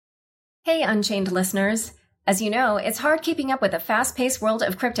Hey, Unchained listeners. As you know, it's hard keeping up with the fast-paced world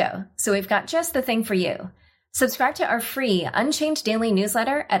of crypto, so we've got just the thing for you. Subscribe to our free Unchained daily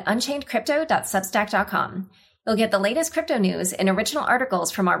newsletter at unchainedcrypto.substack.com. You'll get the latest crypto news and original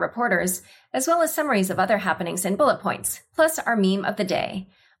articles from our reporters, as well as summaries of other happenings and bullet points, plus our meme of the day,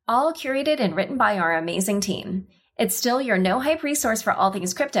 all curated and written by our amazing team. It's still your no-hype resource for all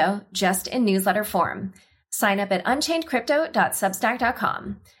things crypto, just in newsletter form. Sign up at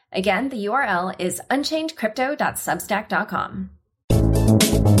unchainedcrypto.substack.com. Again, the URL is unchainedcrypto.substack.com.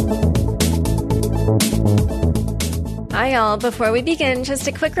 Hi, all. Before we begin, just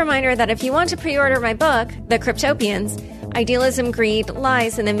a quick reminder that if you want to pre-order my book, The Cryptopians, Idealism, Greed,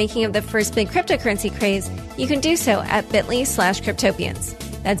 Lies, and the Making of the First Big Cryptocurrency Craze, you can do so at bit.ly/cryptopians.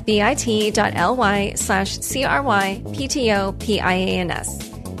 That's bit.ly/CRYPTOPIANS.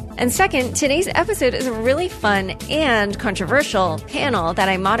 And second, today's episode is a really fun and controversial panel that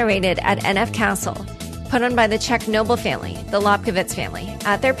I moderated at NF Castle, put on by the Czech noble family, the Lobkowicz family,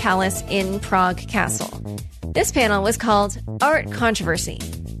 at their palace in Prague Castle. This panel was called Art Controversy,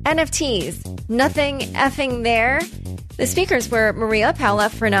 NFTs, Nothing Effing There. The speakers were Maria Paula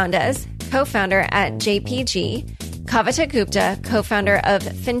Fernandez, co-founder at JPG, Kavita Gupta, co-founder of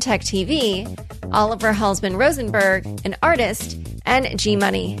FinTech TV, Oliver Halsman Rosenberg, an artist, and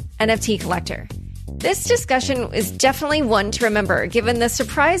G-Money, NFT collector. This discussion is definitely one to remember, given the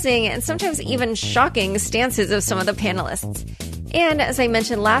surprising and sometimes even shocking stances of some of the panelists. And as I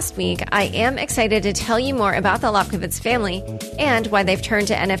mentioned last week, I am excited to tell you more about the Lobkowicz family and why they've turned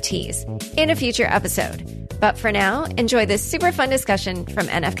to NFTs in a future episode. But for now, enjoy this super fun discussion from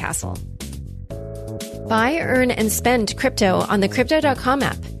NF Castle. Buy, earn, and spend crypto on the Crypto.com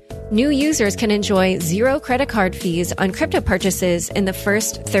app. New users can enjoy 0 credit card fees on crypto purchases in the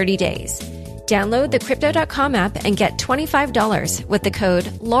first 30 days. Download the Crypto.com app and get $25 with the code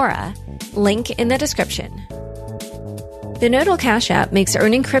LAURA, link in the description. The Nodal Cash app makes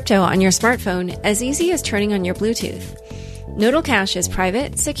earning crypto on your smartphone as easy as turning on your Bluetooth. Nodal Cash is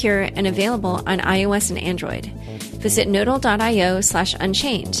private, secure, and available on iOS and Android. Visit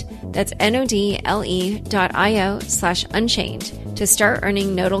nodal.io/unchained. That's nodle.io/unchained to start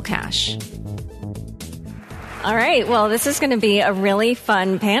earning Nodal Cash. All right. Well, this is going to be a really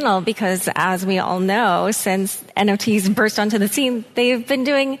fun panel because, as we all know, since NFTs burst onto the scene, they've been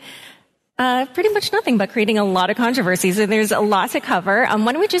doing pretty much nothing but creating a lot of controversies. So there's a lot to cover. Why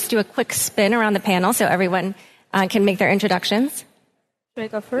don't we just do a quick spin around the panel so everyone can make their introductions? Should I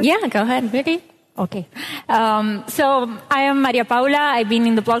go first? Yeah, go ahead. Ready? Okay. So I am Maria Paula. I've been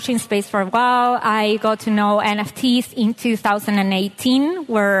in the blockchain space for a while. I got to know NFTs in 2018,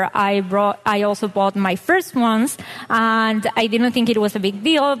 where I also bought my first ones, and I didn't think it was a big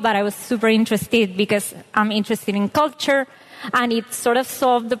deal, but I was super interested because I'm interested in culture, and it sort of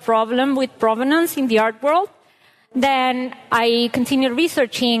solved the problem with provenance in the art world. Then I continued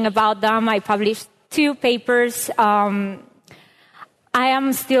researching about them. I published 2 papers. I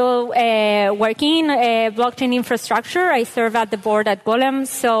am still working in blockchain infrastructure. I serve at the board at Golem,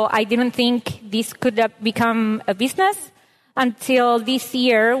 so I didn't think this could become a business until this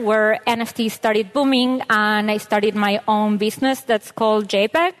year, where NFTs started booming, and I started my own business that's called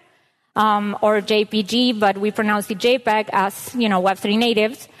JPEG, or JPG, but we pronounce it JPEG as, Web3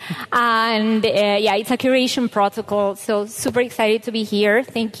 natives. And it's a curation protocol, so super excited to be here.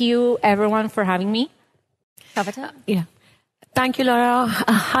 Thank you, everyone, for having me. Kavita? Yeah. Thank you, Laura.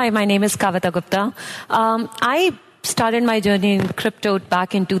 Hi, my name is Kavita Gupta. I started my journey in crypto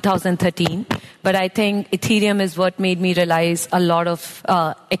back in 2013, but I think Ethereum is what made me realize a lot of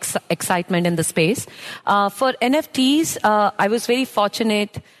excitement in the space. For NFTs, I was very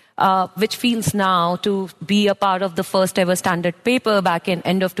fortunate, which feels now, to be a part of the first ever standard paper back in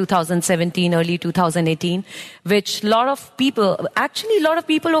end of 2017, early 2018, which a lot of people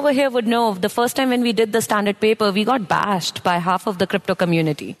over here would know. The first time when we did the standard paper, we got bashed by half of the crypto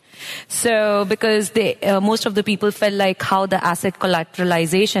community. So because most of the people felt like how the asset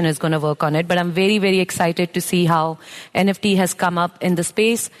collateralization is going to work on it. But I'm very, very excited to see how NFT has come up in the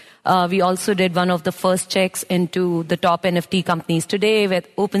space. We also did one of the first checks into the top NFT companies today with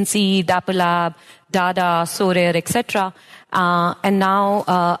OpenSea, Dapper Lab, Dada, Sorare, etc. And now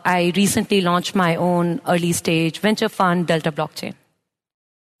I recently launched my own early stage venture fund, Delta Blockchain.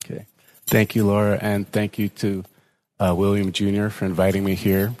 Okay. Thank you, Laura, and thank you to William Jr. for inviting me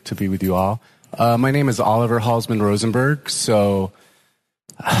here to be with you all. My name is Oliver Halsman Rosenberg. So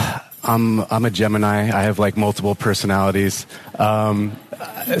I'm a Gemini. I have multiple personalities.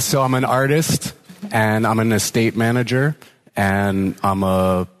 So I'm an artist, and I'm an estate manager, and I'm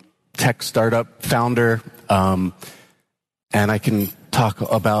a tech startup founder. And I can talk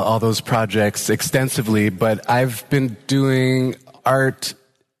about all those projects extensively, but I've been doing art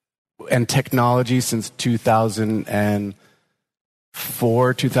and technology since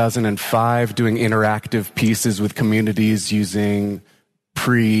 2004, 2005, doing interactive pieces with communities using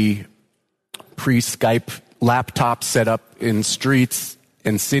pre-Skype laptops set up in streets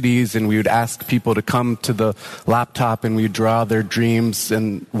in cities, and we would ask people to come to the laptop and we would draw their dreams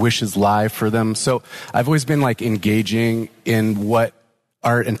and wishes live for them. So I've always been like engaging in what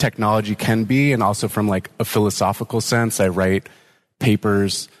art and technology can be, and also from like a philosophical sense. I write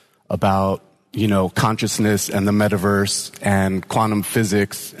papers about, consciousness and the metaverse and quantum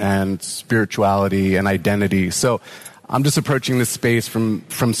physics and spirituality and identity. So I'm just approaching this space from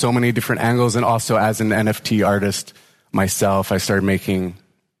so many different angles, and also as an NFT artist myself. I started making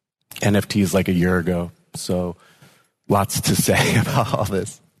NFTs like a year ago. So lots to say about all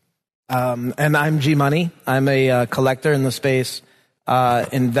this. And I'm G Money. I'm a collector in the space.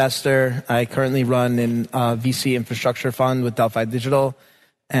 Investor. I currently run an VC infrastructure fund with Delphi Digital,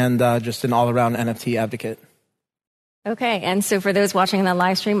 and just an all-around NFT advocate. Okay, and so for those watching the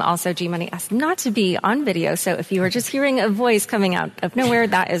live stream, also G Money asked not to be on video, so if you are just hearing a voice coming out of nowhere,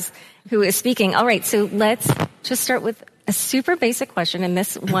 that is who is speaking. All right, so let's just start with a super basic question, and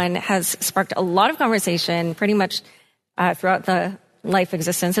this one has sparked a lot of conversation pretty much throughout the life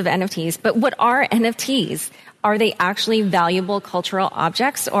existence of NFTs. But what are NFTs? Are they actually valuable cultural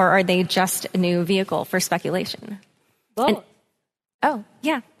objects, or are they just a new vehicle for speculation? Well,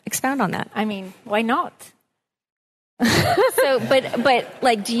 expound on that. I mean, why not? So, but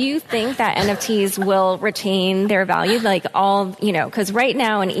like, do you think that NFTs will retain their value? Like because right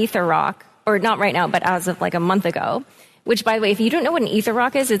now an Ether Rock, or not right now, but as of like a month ago, which by the way, if you don't know what an Ether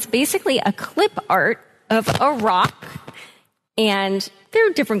Rock is, it's basically a clip art of a rock. And there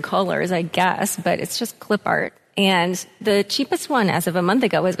are different colors, I guess, but it's just clip art. And the cheapest one as of a month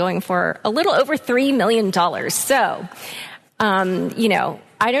ago is going for a little over $3 million. So,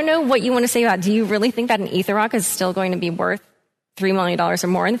 I don't know what you want to say about, do you really think that an Ether Rock is still going to be worth $3 million or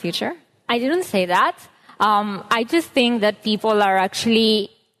more in the future? I didn't say that. I just think that people are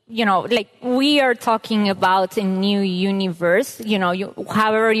actually, we are talking about a new universe,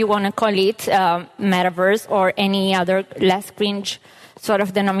 however you want to call it, metaverse or any other less cringe sort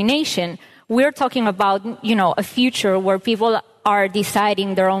of denomination. We're talking about, a future where people are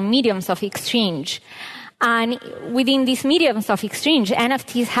deciding their own mediums of exchange. And within these mediums of exchange,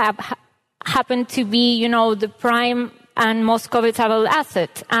 NFTs happen to be, the prime and most covetable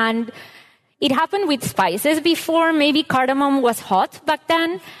asset. And it happened with spices before. Maybe cardamom was hot back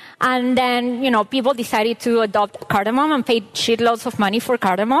then. And then, people decided to adopt cardamom and paid shitloads of money for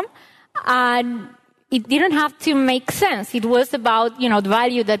cardamom. And it didn't have to make sense. It was about, the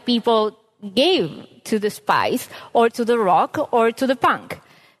value that people gave to the spice or to the rock or to the punk.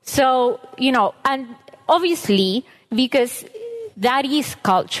 So, and obviously, because that is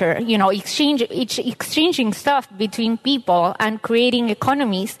culture, exchanging stuff between people and creating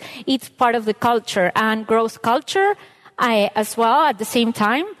economies, it's part of the culture and grows culture as well at the same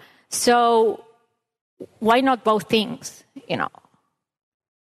time. So why not both things,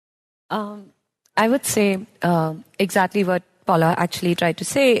 I would say exactly what Paula actually tried to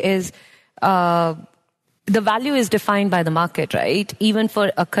say is the value is defined by the market, right? Even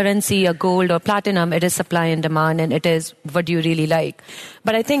for a currency, a gold or platinum, it is supply and demand, and it is what you really like.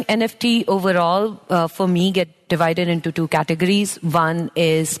 But I think NFT overall, for me, get divided into two categories. One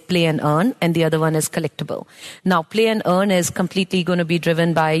is play and earn, and the other one is collectible. Now, play and earn is completely going to be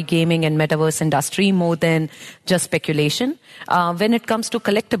driven by gaming and metaverse industry more than just speculation. When it comes to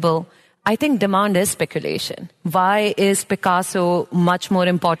collectible, I think demand is speculation. Why is Picasso much more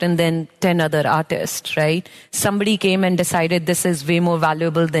important than 10 other artists, right? Somebody came and decided this is way more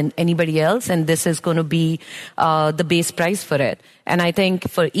valuable than anybody else, and this is going to be the base price for it. And I think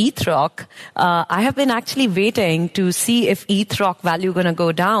for ETH Rock, I have been actually waiting to see if ETH Rock value going to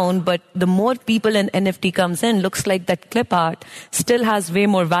go down, but the more people in NFT comes in, looks like that clip art still has way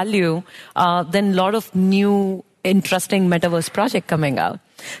more value than a lot of new interesting metaverse project coming out.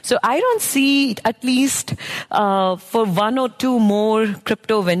 So I don't see, at least for one or two more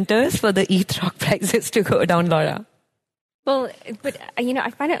crypto winters, for the ETH Rock prices to go down, Laura. Well, but,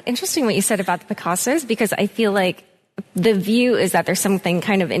 I find it interesting what you said about the Picassos, because I feel like the view is that there's something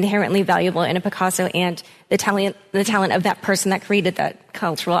kind of inherently valuable in a Picasso and the talent of that person that created that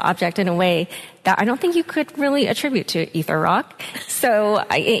cultural object in a way that I don't think you could really attribute to Ether Rock. So,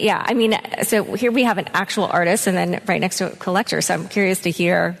 so here we have an actual artist and then right next to a collector. So I'm curious to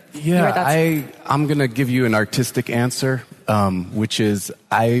hear your thoughts. I'm going to give you an artistic answer, which is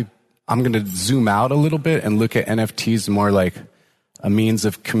I'm going to zoom out a little bit and look at NFTs more like a means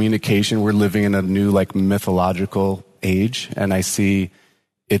of communication. We're living in a new, like, mythological age, and I see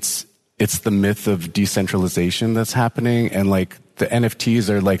it's the myth of decentralization that's happening, and like the NFTs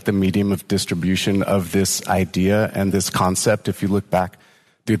are like the medium of distribution of this idea and this concept. If you look back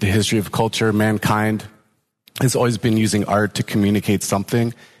through the history of culture, mankind has always been using art to communicate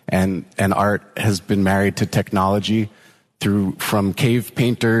something, and art has been married to technology from cave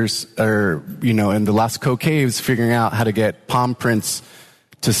painters, or, you know, in the Lascaux caves, figuring out how to get palm prints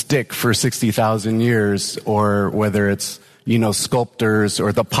to stick for 60,000 years, or whether it's, you know, sculptors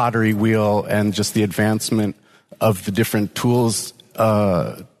or the pottery wheel and just the advancement of the different tools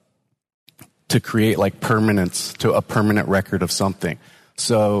to create like permanence, to a permanent record of something.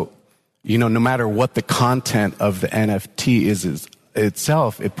 So, you know, no matter what the content of the NFT is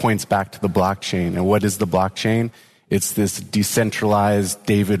itself, it points back to the blockchain. And what is the blockchain? It's this decentralized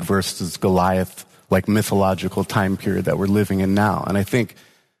David versus Goliath, like mythological time period that we're living in now. And I think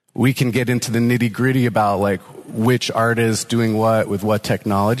we can get into the nitty gritty about like which artist doing what with what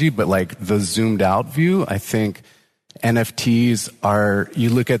technology, but like the zoomed out view, I think NFTs are, you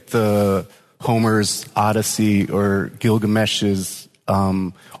look at the Homer's Odyssey or Gilgamesh's,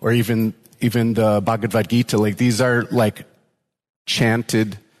 or even the Bhagavad Gita, like these are like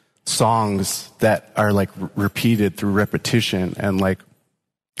chanted songs that are like repeated through repetition, and like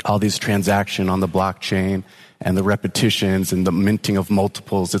all these transactions on the blockchain and the repetitions and the minting of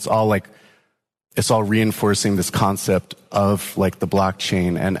multiples. It's all reinforcing this concept of like the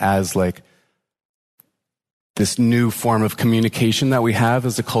blockchain, and as like this new form of communication that we have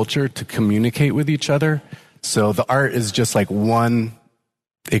as a culture to communicate with each other. So the art is just like one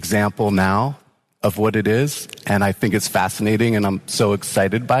example now of what it is, and I think it's fascinating, and I'm so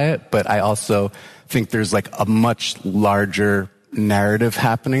excited by it. But I also think there's like a much larger narrative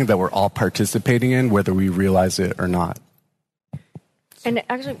happening that we're all participating in, whether we realize it or not. And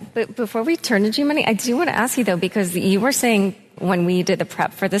actually, before we turn to G-Money, I do want to ask you, though, because you were saying when we did the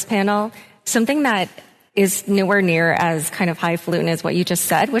prep for this panel, something that is nowhere near as kind of highfalutin as what you just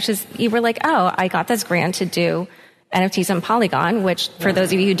said, which is you were like, oh, I got this grant to do NFTs on Polygon, which, for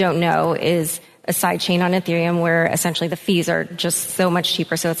those of you who don't know, is a side chain on Ethereum where essentially the fees are just so much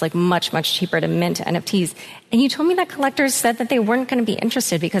cheaper. So it's like much, much cheaper to mint NFTs. And you told me that collectors said that they weren't going to be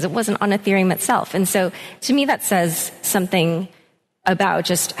interested because it wasn't on Ethereum itself. And so to me, that says something about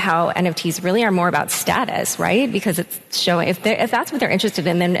just how NFTs really are more about status, right? Because it's showing, if that's what they're interested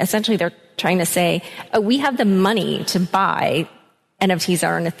in, then essentially they're trying to say, oh, we have the money to buy NFTs that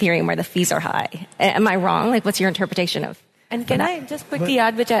are on Ethereum where the fees are high. Am I wrong? Like, what's your interpretation of? And can I just quickly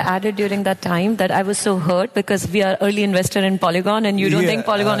add, which I added during that time, that I was so hurt because we are early investor in Polygon, and you don't think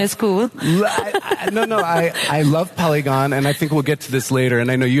Polygon is cool? I love Polygon, and I think we'll get to this later.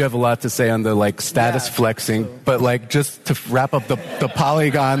 And I know you have a lot to say on the like status flexing, but like just to wrap up the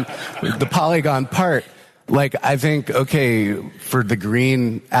Polygon part. Like, I think, okay, for the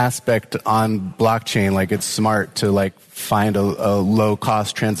green aspect on blockchain, like it's smart to like find a low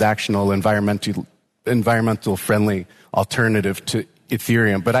cost transactional environmental friendly alternative to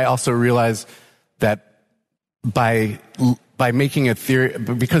Ethereum. But I also realize that by making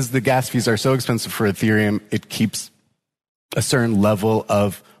Ethereum, because the gas fees are so expensive for Ethereum, it keeps a certain level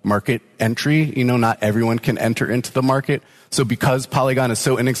of market entry. You know, not everyone can enter into the market. So because Polygon is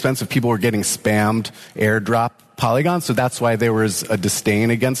so inexpensive, people were getting spammed airdrop Polygon. So that's why there was a disdain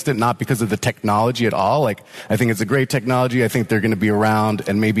against it, not because of the technology at all. Like, I think it's a great technology. I think they're going to be around,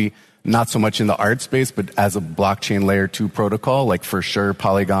 and maybe not so much in the art space, but as a blockchain layer 2 protocol, like for sure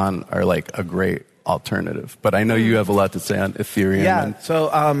Polygon are like a great alternative. But I know you have a lot to say on Ethereum. Yeah, so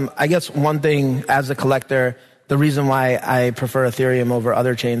I guess one thing as a collector, the reason why I prefer Ethereum over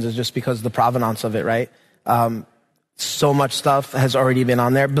other chains is just because of the provenance of it, right? So much stuff has already been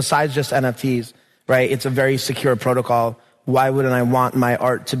on there besides just NFTs, right? It's a very secure protocol. Why wouldn't I want my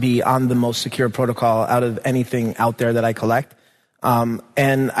art to be on the most secure protocol out of anything out there that I collect?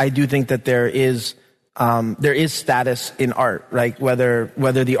 And I do think that there is status in art, right? Whether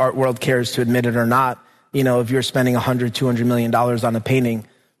the art world cares to admit it or not. You know, if you're spending $100-200 million on a painting,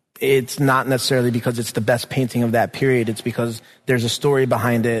 it's not necessarily because it's the best painting of that period. It's because there's a story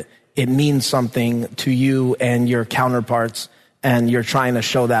behind it. It means something to you and your counterparts, and you're trying to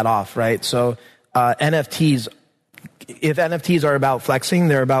show that off, right? So, NFTs, if NFTs are about flexing,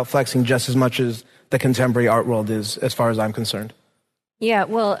 they're about flexing just as much as the contemporary art world is, as far as I'm concerned. Yeah,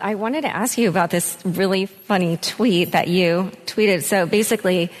 well, I wanted to ask you about this really funny tweet that you tweeted. So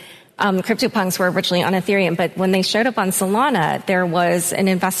basically, CryptoPunks were originally on Ethereum, but when they showed up on Solana, there was an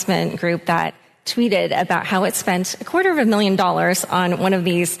investment group that tweeted about how it spent $250,000 on one of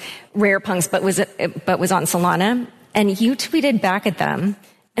these rare punks, but was on Solana. and you tweeted back at them,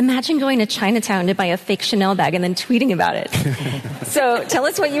 imagine going to Chinatown to buy a fake Chanel bag and then tweeting about it. So tell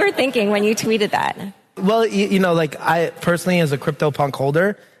us what you were thinking when you tweeted that. Well, like I personally, as a CryptoPunk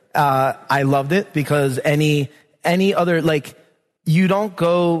holder, I loved it because any other, like, you don't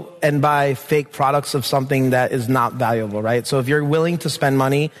go and buy fake products of something that is not valuable, right? So if you're willing to spend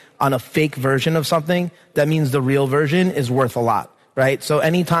money on a fake version of something, that means the real version is worth a lot, right? So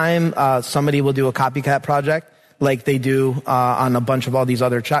anytime somebody will do a copycat project, like they do on a bunch of all these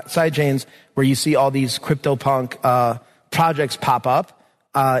other side chains, where you see all these CryptoPunk projects pop up,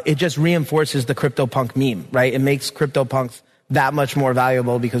 it just reinforces the CryptoPunk meme, right? It makes CryptoPunks that much more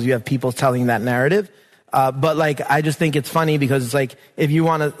valuable because you have people telling that narrative. But like, I just think it's funny because it's like, if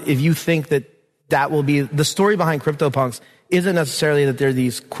you think that will be the story behind CryptoPunks, isn't necessarily that they're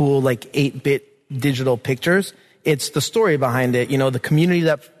these cool, like 8-bit digital pictures. It's the story behind it, the community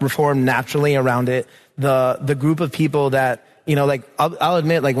that reformed naturally around it, the group of people that, like, I'll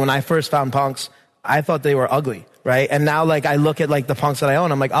admit, like, when I first found punks, I thought they were ugly, right? And now, like, I look at, like, the punks that I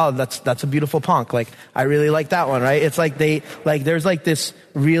own, I'm like, oh, that's a beautiful punk. Like, I really like that one, right? It's like there's like this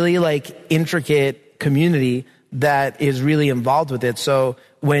really, like, intricate community that is really involved with it. So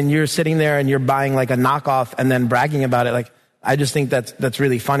when you're sitting there and you're buying like a knockoff and then bragging about it, like, I just think that's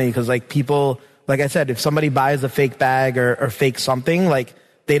really funny because, like, people, like I said, if somebody buys a fake bag or fake something, like,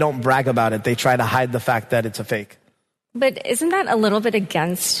 they don't brag about it. They try to hide the fact that it's a fake. But isn't that a little bit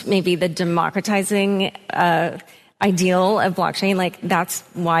against maybe the democratizing ideal of blockchain? Like, that's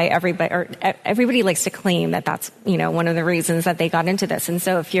why everybody likes to claim that that's, one of the reasons that they got into this. And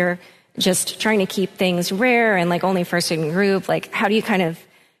so if you're just trying to keep things rare and like only for a certain group, like, how do you kind of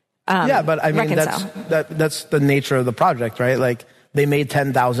but I mean, reconcile? that's the nature of the project, right? Like, they made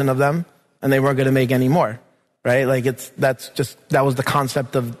 10,000 of them and they weren't going to make any more, right? Like, that was the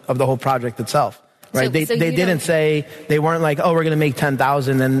concept of the whole project itself, right? So they didn't say, they weren't like, oh, we're going to make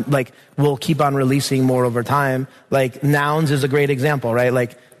 10,000 and like, we'll keep on releasing more over time. Like, Nouns is a great example, right?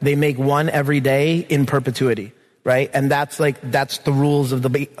 Like, they make one every day in perpetuity. Right? And that's the rules of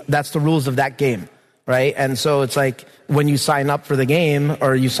that game. Right? And so it's like, when you sign up for the game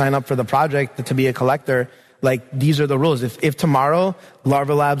or you sign up for the project to be a collector, like, these are the rules. If tomorrow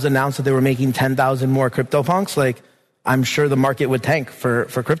Larva Labs announced that they were making 10,000 more CryptoPunks, like, I'm sure the market would tank for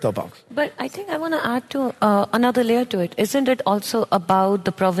CryptoPunks. But I think I want to add to another layer to it. Isn't it also about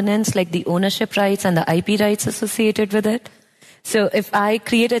the provenance, like the ownership rights and the IP rights associated with it? So if I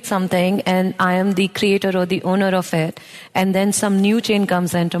created something and I am the creator or the owner of it, and then some new chain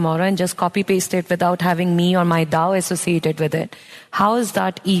comes in tomorrow and just copy paste it without having me or my DAO associated with it, how is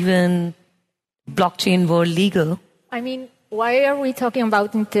that even blockchain world legal? I mean, why are we talking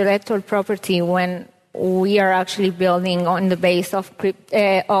about intellectual property when we are actually building on the base of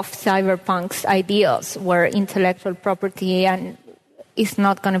cyberpunk's ideals, where intellectual property and is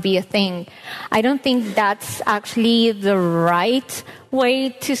not going to be a thing? I don't think that's actually the right way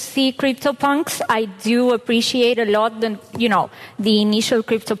to see CryptoPunks. I do appreciate a lot the initial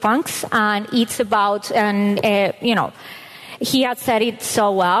CryptoPunks, and it's about, he had said it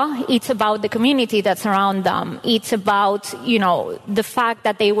so well, it's about the community that's around them. It's about, the fact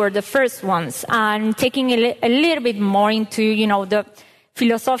that they were the first ones, and taking a little bit more into, the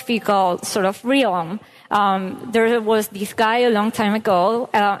philosophical sort of realm. There was this guy a long time ago.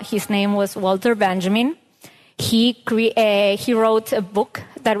 His name was Walter Benjamin. He wrote a book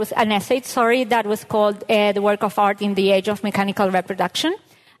that was an essay, that was called "The Work of Art in the Age of Mechanical Reproduction."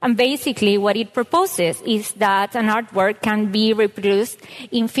 And basically, what it proposes is that an artwork can be reproduced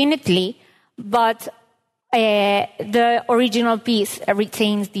infinitely, but the original piece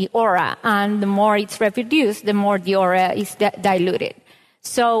retains the aura, and the more it's reproduced, the more the aura is diluted.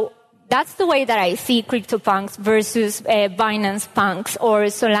 So that's the way that I see CryptoPunks versus Binance punks or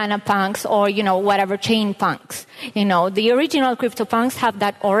Solana punks or, whatever chain punks. The original CryptoPunks have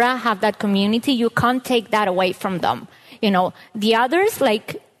that aura, have that community. You can't take that away from them. The others,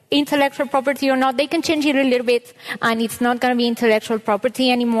 like intellectual property or not, they can change it a little bit and it's not going to be intellectual property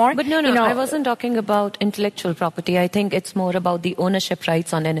anymore. But no, I wasn't talking about intellectual property. I think it's more about the ownership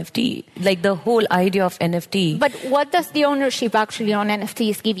rights on NFT, like the whole idea of NFT. But what does the ownership actually on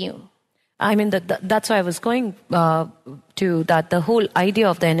NFTs give you? I mean, that's why I was going to that. The whole idea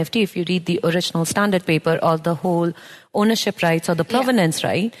of the NFT, if you read the original standard paper, or the whole ownership rights or the provenance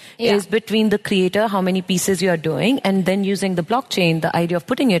right, is between the creator, how many pieces you are doing, and then using the blockchain. The idea of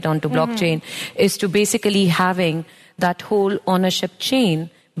putting it onto blockchain is to basically having that whole ownership chain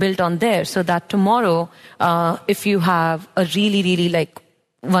built on there, so that tomorrow, if you have a really, really like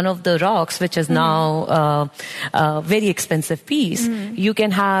one of the rocks, which is now a very expensive piece, you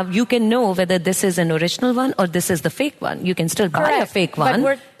can know whether this is an original one or this is the fake one. You can still buy a fake one.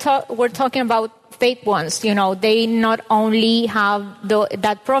 But we're talking about fake ones. You know, they not only have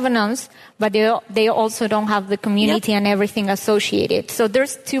that provenance, but they also don't have the community and everything associated. So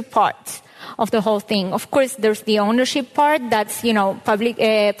there's two parts of the whole thing. Of course, there's the ownership part that's, you know,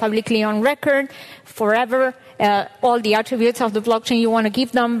 publicly on record forever. All the attributes of the blockchain you want to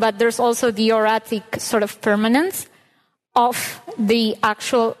give them, but there's also the erratic sort of permanence of the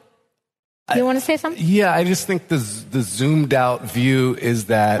actual. You want to say something? Yeah, I just think the zoomed out view is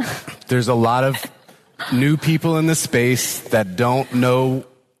that there's a lot of new people in the space that don't know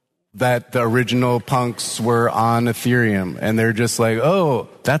that the original punks were on Ethereum, and they're just like, oh,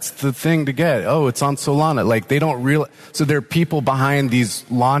 that's the thing to get. Oh, it's on Solana. Like, they don't realize. So there are people behind these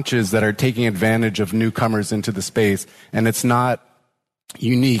launches that are taking advantage of newcomers into the space, and it's not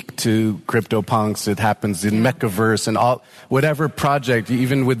unique to CryptoPunks. It happens in Mechaverse and all, whatever project,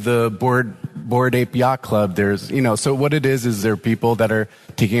 even with the Bored Ape Yacht Club, there's, you know, so what it is there are people that are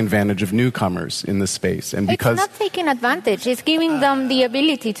taking advantage of newcomers in the space. And because it's not taking advantage, it's giving them the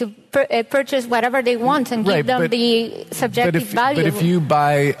ability to purchase whatever they want and give them the subjective value. But if you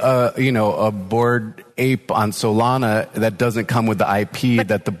buy, a Bored Ape on Solana that doesn't come with the IP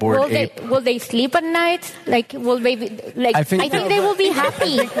that the Bored Ape... Will they sleep at night? Like, will they be, like, I think they will be happy.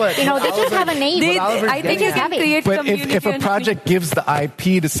 You know, they just have an ape. I think you can create But if a project gives the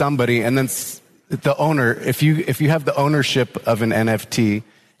IP to somebody and then the owner, if you have the ownership of an NFT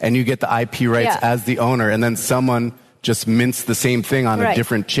and you get the IP rights as the owner, and then someone just mints the same thing on a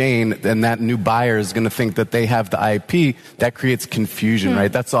different chain, then that new buyer is going to think that they have the IP. That creates confusion,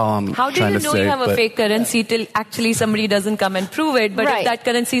 right? That's all I'm trying to say. How do you know you have a fake currency till actually somebody doesn't come and prove it? But if that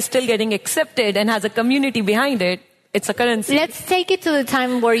currency is still getting accepted and has a community behind it, it's a currency. Let's take it to the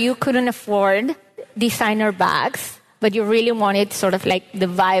time where you couldn't afford designer bags, but you really wanted sort of like the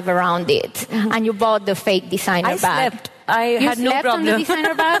vibe around it, and you bought the fake designer bag. I had no problem. You slept on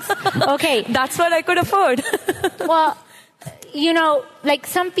the designer bags? Okay. That's what I could afford. Well, you know, like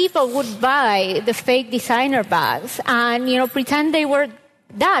some people would buy the fake designer bags and, you know, pretend they were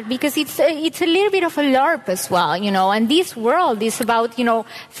that, because it's a little bit of a LARP as well, you know, and this world is about, you know,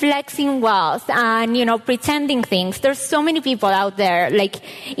 flexing wealth and, you know, pretending things. There's so many people out there, like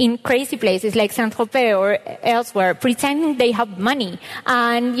in crazy places like Saint-Tropez or elsewhere, pretending they have money,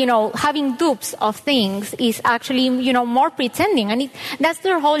 and, you know, having dupes of things is actually, you know, more pretending, and that's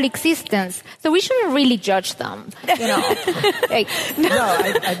their whole existence. So we shouldn't really judge them, you know. I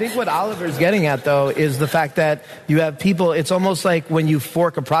think what Oliver's getting at, though, is the fact that you have people, it's almost like when you fork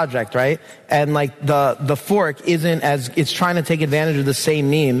a project, right? And like the fork it's trying to take advantage of the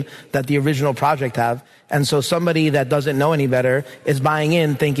same meme that the original project have. And so somebody that doesn't know any better is buying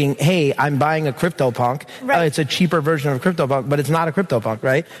in thinking, hey, I'm buying a CryptoPunk. Right. It's a cheaper version of a CryptoPunk, but it's not a CryptoPunk,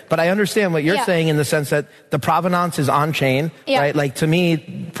 right? But I understand what you're saying in the sense that the provenance is on chain, right? Like, to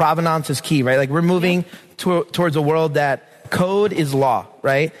me, provenance is key, right? Like, we're moving towards a world that code is law,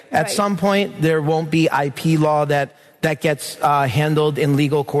 right? At some point, there won't be IP law that gets handled in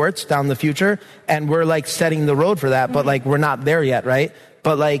legal courts down the future, and we're like setting the road for that, but like we're not there yet, right?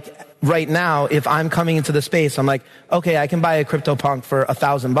 But like right now, if I'm coming into the space, I'm like, okay, I can buy a CryptoPunk for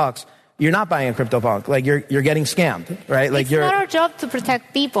 $1,000. You're not buying a CryptoPunk. Like, you're getting scammed, right? Like, it's not our job to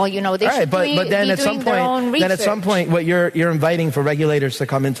protect people, you know. They should be doing their own research. Then at some point, what you're inviting for regulators to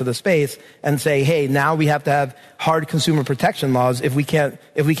come into the space and say, hey, now we have to have hard consumer protection laws if we can't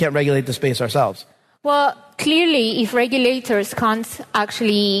regulate the space ourselves. Well, clearly, if regulators can't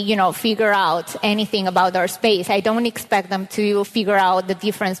actually, you know, figure out anything about our space, I don't expect them to figure out the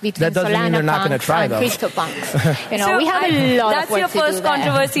difference between Solana punks and CryptoPunks. You know, we have a lot of work to do. That's your first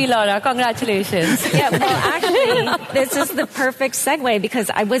controversy, Laura. Congratulations. Yeah, well, actually, this is the perfect segue, because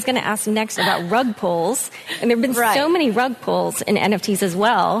I was going to ask next about rug pulls, and there have been so many rug pulls in NFTs as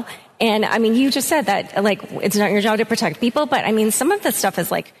well. And I mean, you just said that, like, it's not your job to protect people, but I mean, some of the stuff is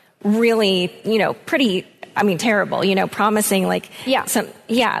like really, you know, pretty, I mean, terrible, you know, promising like, I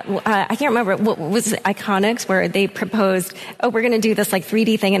can't remember, what was it, Iconics, where they proposed, oh, we're going to do this like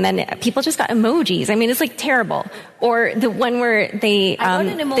 3D thing, and then people just got emojis. I mean, it's like terrible. Or the one where they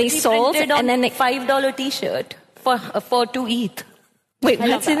sold, and then $5 t-shirt for 2 ETH. Wait,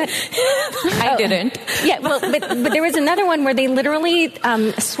 let's see that. I didn't. Yeah, well, but there was another one where they literally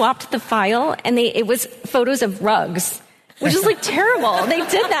swapped the file, and it was photos of rugs, which is like terrible. They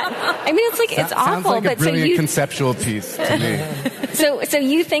did that. I mean, it's like, it's awful. Sounds like but a brilliant conceptual piece to me. So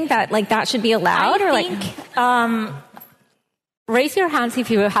you think that like that should be allowed, raise your hands if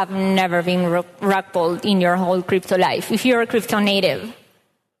you have never been rug pulled in your whole crypto life. If you're a crypto native,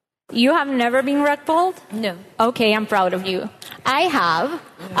 You have never been rug pulled? No. Okay, I'm proud of you. I have.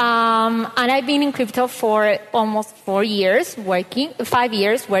 And I've been in crypto for almost 5 years working.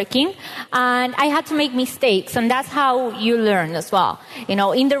 And I had to make mistakes. And that's how you learn as well. You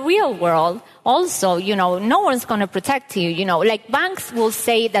know, in the real world, also, you know, no one's going to protect you. You know, like banks will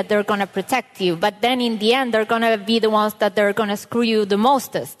say that they're going to protect you. But then in the end, they're going to be the ones that they're going to screw you the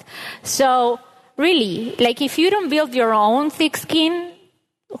mostest. So really, like if you don't build your own thick skin,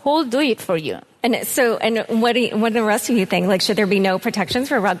 who'll do it for you? And what do the rest of you think? Like, should there be no protections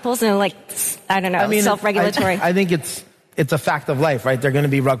for rug pulls? No, like, I don't know, self-regulatory. I think it's a fact of life, right? They're going to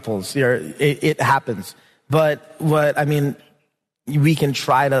be rug pulls. It happens. But we can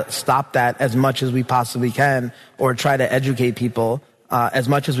try to stop that as much as we possibly can, or try to educate people as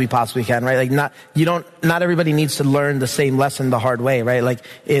much as we possibly can, right? Like, not everybody needs to learn the same lesson the hard way, right? Like,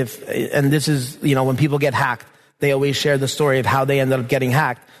 and this is, you know, when people get hacked, they always share the story of how they ended up getting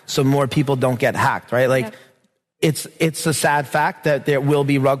hacked, so more people don't get hacked, right? Like, it's a sad fact that there will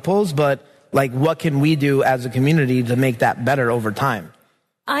be rug pulls, but like, what can we do as a community to make that better over time?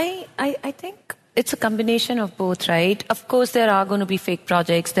 I think it's a combination of both, right? Of course, there are going to be fake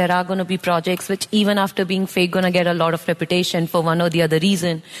projects. There are going to be projects which, even after being fake, going to get a lot of reputation for one or the other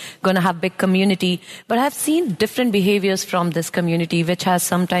reason, going to have big community. But I've seen different behaviors from this community, which has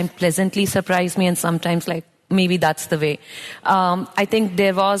sometimes pleasantly surprised me and sometimes like, maybe that's the way. I think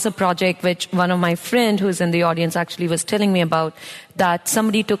there was a project which one of my friend who's in the audience actually was telling me about, that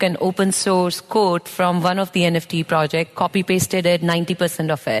somebody took an open source code from one of the NFT project, copy pasted it,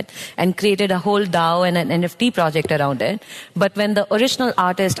 90% of it, and created a whole DAO and an NFT project around it. But when the original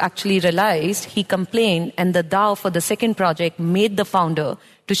artist actually realized, he complained, and the DAO for the second project made the founder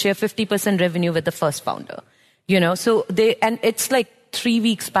to share 50% revenue with the first founder. You know, so and it's like 3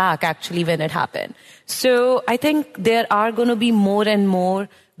 weeks back actually when it happened. So I think there are going to be more and more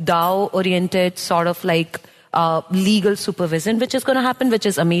DAO-oriented sort of like legal supervision, which is going to happen, which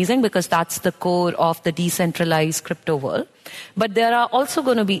is amazing because that's the core of the decentralized crypto world. But there are also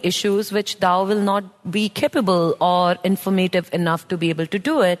going to be issues which DAO will not be capable or informative enough to be able to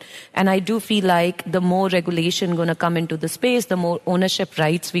do it. And I do feel like the more regulation going to come into the space, the more ownership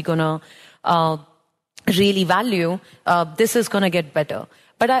rights we're going to really value, this is going to get better.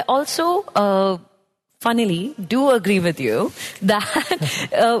 But I also, funnily, do agree with you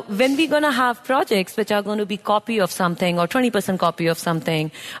that when we're going to have projects which are going to be copy of something or 20% copy of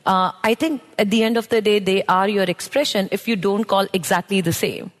something, I think at the end of the day, they are your expression if you don't call exactly the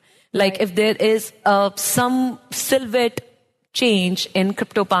same. Like if there is some Silhouette change in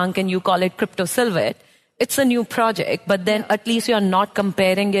CryptoPunk and you call it Crypto Silhouette, it's a new project, but then at least you're not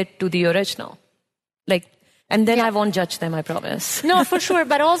comparing it to the original. And then I won't judge them, I promise. No, for sure.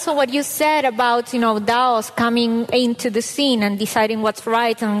 But also what you said about, you know, DAOs coming into the scene and deciding what's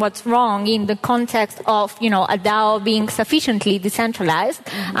right and what's wrong in the context of, you know, a DAO being sufficiently decentralized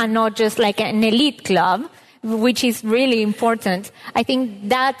and not just like an elite club, which is really important. I think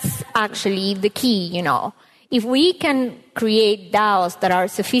that's actually the key, you know. If we can create DAOs that are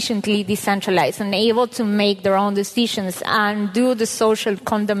sufficiently decentralized and able to make their own decisions and do the social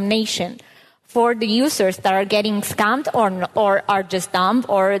condemnation for the users that are getting scammed or are just dumb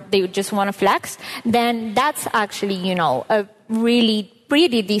or they just want to flex, then that's actually, you know, a really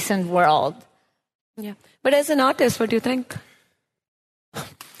pretty decent world. Yeah. But as an artist, what do you think?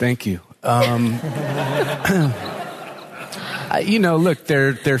 Thank you. You know, look,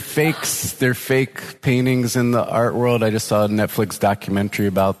 they're fakes. They're fake paintings in the art world. I just saw a Netflix documentary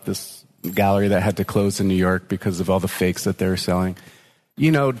about this gallery that had to close in New York because of all the fakes that they were selling. You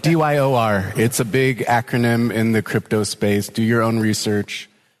know, DYOR, it's a big acronym in the crypto space. Do your own research.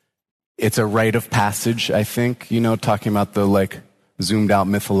 It's a rite of passage, I think, you know, talking about the like zoomed out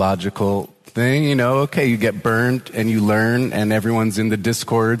mythological thing, you know, okay, you get burned and you learn and everyone's in the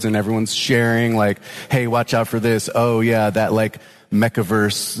discords and everyone's sharing like, hey, watch out for this. Oh yeah, that like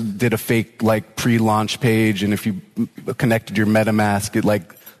Mechaverse did a fake like pre-launch page and if you connected your MetaMask, it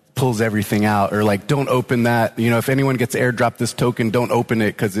like pulls everything out, or like don't open that, you know, if anyone gets airdropped this token, don't open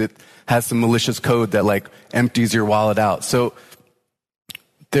it because it has some malicious code that like empties your wallet out. So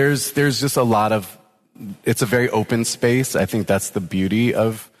there's just a lot of, it's a very open space. I think that's the beauty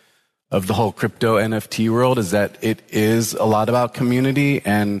of the whole crypto NFT world, is that it is a lot about community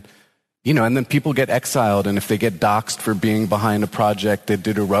and, you know, and then people get exiled, and if they get doxxed for being behind a project that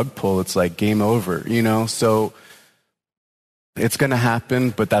did a rug pull, it's like game over, you know. So it's going to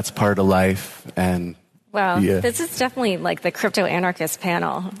happen, but that's part of life. And wow, yeah. This is definitely like the crypto anarchist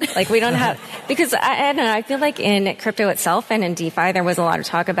panel. Like we don't have, because I don't know, I feel like in crypto itself and in DeFi, there was a lot of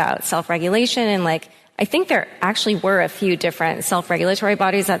talk about self-regulation and like, I think there actually were a few different self-regulatory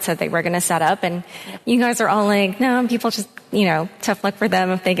bodies that said they were going to set up, and you guys are all like, no, people just, tough luck for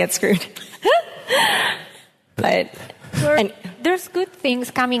them if they get screwed. But there's good things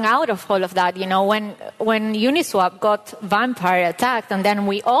coming out of all of that. When Uniswap got vampire attacked and then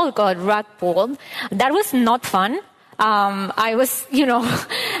we all got rug pulled, that was not fun. I was,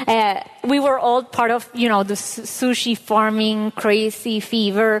 we were all part of, the sushi farming crazy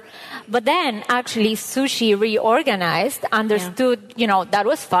fever. But then actually sushi reorganized, understood, that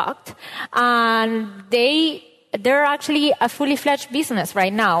was fucked. And they're actually a fully fledged business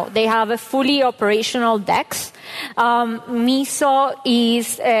right now. They have a fully operational DEX. Miso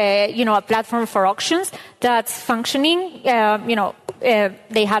is, a platform for auctions that's functioning.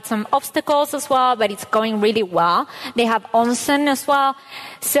 They had some obstacles as well, but it's going really well. They have Onsen as well.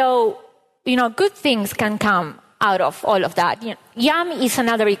 So, good things can come out of all of that. Yam is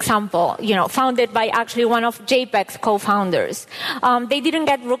another example, founded by actually one of JPEG's co-founders. They didn't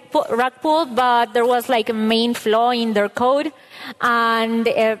get rug pulled, but there was like a main flaw in their code, and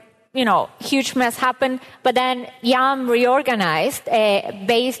huge mess happened. But then Yam reorganized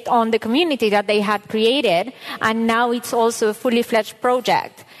based on the community that they had created, and now it's also a fully fledged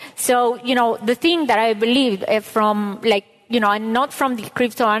project. So, the thing that I believe from and not from the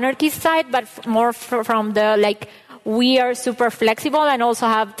crypto anarchist side, but more from the we are super flexible and also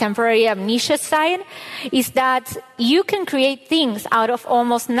have temporary amnesia side, is that you can create things out of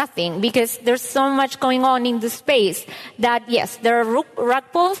almost nothing, because there's so much going on in the space that, yes, there are rug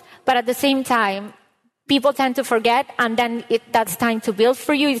pulls, but at the same time, people tend to forget, and then that's time to build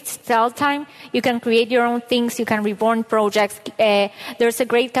for you. It's sell time. You can create your own things. You can reborn projects. There's a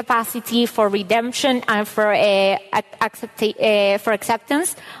great capacity for redemption and for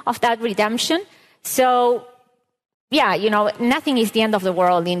acceptance of that redemption. So, yeah, nothing is the end of the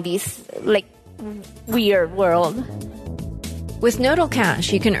world in this weird world. With Nodal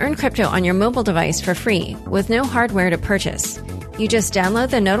Cash, you can earn crypto on your mobile device for free with no hardware to purchase. You just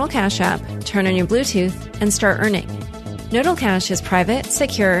download the Nodal Cash app, turn on your Bluetooth, and start earning. Nodal Cash is private,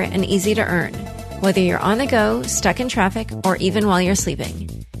 secure, and easy to earn, whether you're on the go, stuck in traffic, or even while you're sleeping.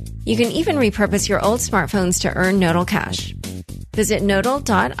 You can even repurpose your old smartphones to earn Nodal Cash. Visit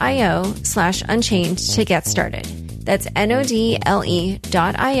nodal.io/unchained to get started. That's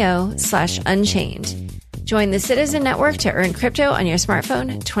nodle.io/unchained. Join the Citizen Network to earn crypto on your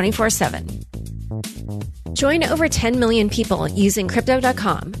smartphone 24/7. Join over 10 million people using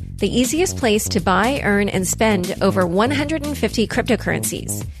Crypto.com, the easiest place to buy, earn, and spend over 150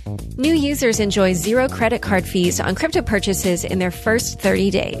 cryptocurrencies. New users enjoy 0 credit card fees on crypto purchases in their first 30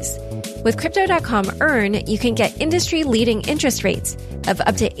 days. With Crypto.com Earn, you can get industry-leading interest rates of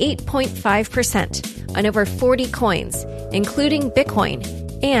up to 8.5% on over 40 coins, including Bitcoin,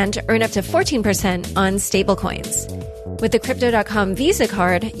 and earn up to 14% on stablecoins. With the Crypto.com Visa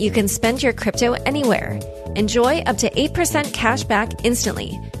card, you can spend your crypto anywhere. Enjoy up to 8% cash back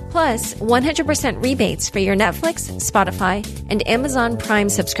instantly, plus 100% rebates for your Netflix, Spotify, and Amazon Prime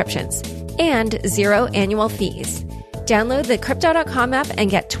subscriptions, and 0 annual fees. Download the Crypto.com app and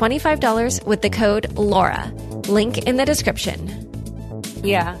get $25 with the code LAURA. Link in the description.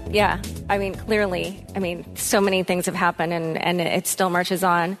 Yeah. Clearly, so many things have happened and it still marches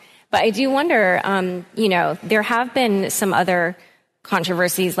on. But I do wonder, there have been some other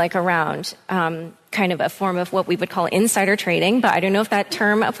controversies around kind of a form of what we would call insider trading, but I don't know if that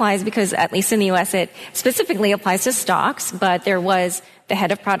term applies because at least in the US it specifically applies to stocks, but there was the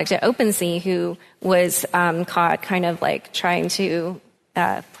head of product at OpenSea who was caught kind of trying to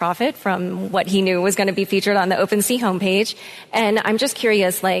profit from what he knew was going to be featured on the OpenSea homepage. And I'm just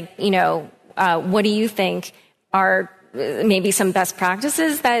curious, what do you think are maybe some best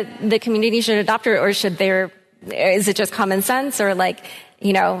practices that the community should adopt, or is it just common sense, or what's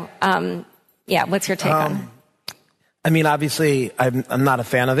your take on it? Obviously, I'm not a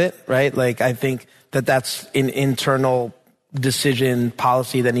fan of it, right? I think that's an internal decision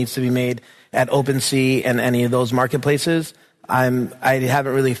policy that needs to be made at OpenSea and any of those marketplaces. I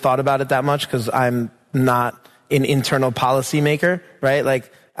haven't really thought about it that much because I'm not an internal policy maker, right?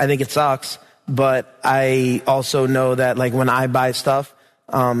 I think it sucks, but I also know that when I buy stuff,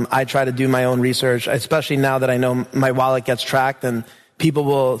 I try to do my own research, especially now that I know my wallet gets tracked and people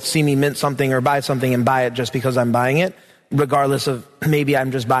will see me mint something or buy something and buy it just because I'm buying it, regardless of maybe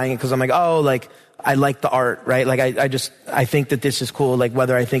I'm just buying it because I'm I like the art, right? I think that this is cool,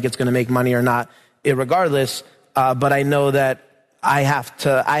 whether I think it's going to make money or not, irregardless. But I know that I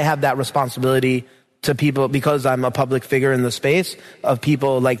have that responsibility to people because I'm a public figure in the space of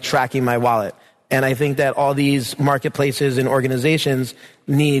people tracking my wallet. And I think that all these marketplaces and organizations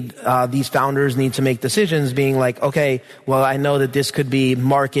need, these founders need to make decisions being like, okay, well, I know that this could be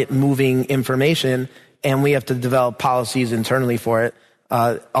market moving information and we have to develop policies internally for it.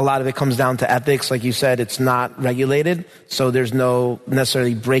 A lot of it comes down to ethics. Like you said, it's not regulated. So there's no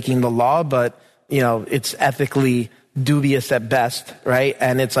necessarily breaking the law, but it's ethically dubious at best, right?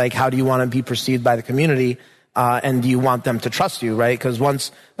 And it's like, how do you want to be perceived by the community? And do you want them to trust you, right? Because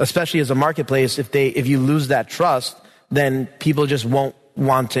once, especially as a marketplace, if you lose that trust, then people just won't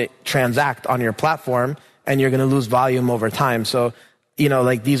want to transact on your platform and you're going to lose volume over time. So,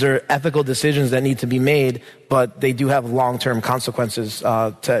 these are ethical decisions that need to be made, but they do have long-term consequences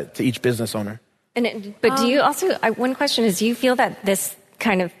to each business owner. But do you also, one question is, do you feel that this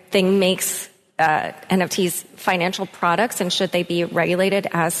kind of thing makes NFTs financial products, and should they be regulated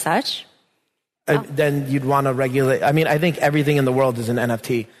as such? Then you'd want to regulate. I mean, I think everything in the world is an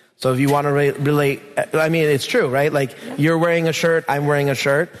NFT. So if you want to relate, I mean, it's true, right? Like you're wearing a shirt, I'm wearing a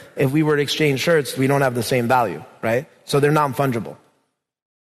shirt. If we were to exchange shirts, we don't have the same value, right? So they're non-fungible.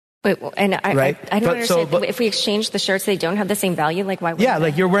 Wait, and right? I don't understand. If we exchange the shirts, they don't have the same value? Like why would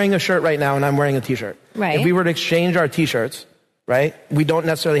like you're wearing a shirt right now and I'm wearing a t-shirt. Right. If we were to exchange our t-shirts, right, we don't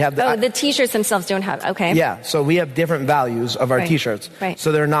necessarily have the... the t-shirts themselves don't have, okay. Yeah, so we have different values of our t-shirts. Right.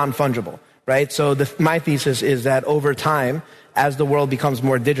 So they're non-fungible, right? So my thesis is that over time, as the world becomes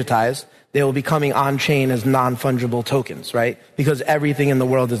more digitized, they will be coming on-chain as non-fungible tokens, right? Because everything in the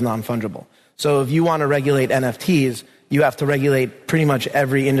world is non-fungible. So if you want to regulate NFTs, you have to regulate pretty much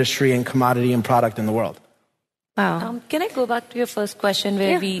every industry and commodity and product in the world. Wow. Can I go back to your first question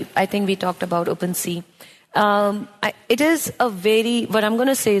where I think we talked about OpenSea. It is what I'm going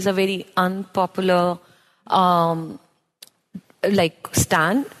to say is a very unpopular,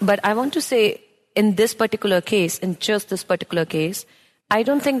 stand. But I want to say in this particular case, in just this particular case, I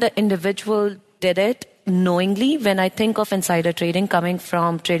don't think the individual did it knowingly. When I think of insider trading coming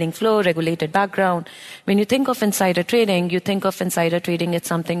from trading floor, regulated background, when you think of insider trading, it's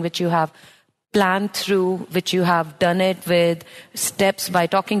something which you have planned through, which you have done it with steps by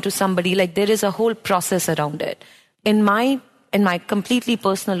talking to somebody. Like there is a whole process around it. In my completely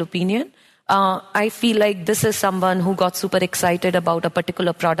personal opinion, I feel like this is someone who got super excited about a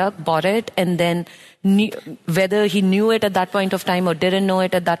particular product, bought it, and then whether he knew it at that point of time or didn't know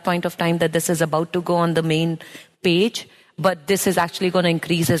it at that point of time that this is about to go on the main page, but this is actually going to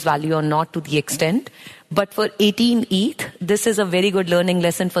increase his value or not to the extent. But for 18 ETH, this is a very good learning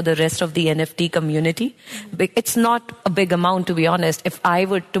lesson for the rest of the NFT community. It's not a big amount, to be honest. If I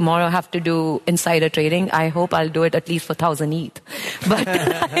would tomorrow have to do insider trading, I hope I'll do it at least for 1,000 ETH. But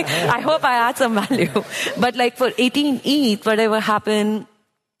I hope I add some value. But for 18 ETH, whatever happened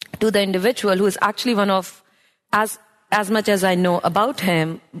to the individual who is actually one of, as much as I know about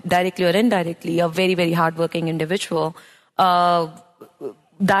him, directly or indirectly, a very, very hardworking individual,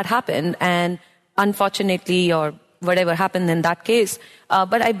 that happened. And unfortunately, or whatever happened in that case.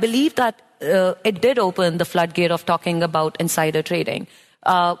 But I believe that it did open the floodgate of talking about insider trading.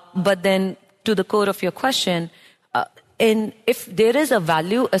 But then to the core of your question, if there is a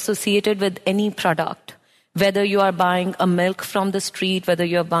value associated with any product, whether you are buying a milk from the street, whether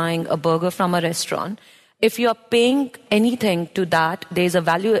you're buying a burger from a restaurant, if you're paying anything to that, there's a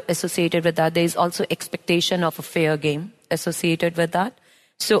value associated with that. There's also expectation of a fair game associated with that.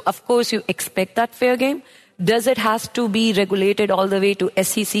 So, of course, you expect that fair game. Does it have to be regulated all the way to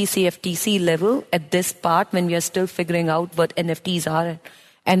SEC, CFTC level at this part when we are still figuring out what NFTs are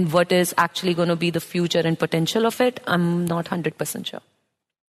and what is actually going to be the future and potential of it? I'm not 100% sure.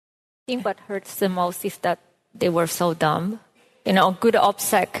 I think what hurts the most is that they were so dumb. Good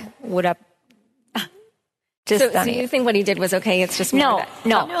OPSEC would have just done it. So you think what he did was okay? It's just no.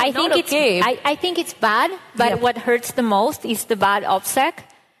 I think it's okay. I think it's bad, but what hurts the most is the bad OPSEC.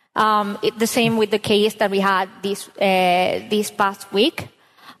 The same with the case that we had this past week.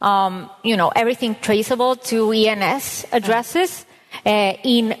 Everything traceable to ENS addresses.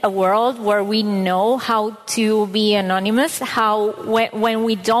 In a world where we know how to be anonymous, when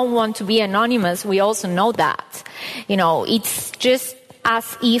we don't want to be anonymous, we also know that. It's just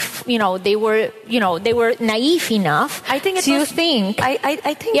as if they were naive enough I think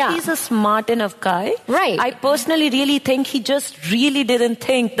he's a smart enough guy. Right. I personally really think he just really didn't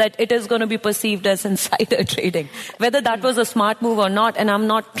think that it is going to be perceived as insider trading. Whether that was a smart move or not, and I'm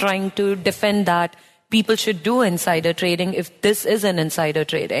not trying to defend that people should do insider trading if this is an insider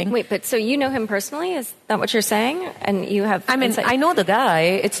trading. Wait, but so you know him personally? Is that what you're saying? And you have... I know the guy.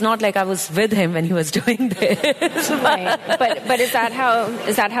 It's not like I was with him when he was doing this. Right. But is that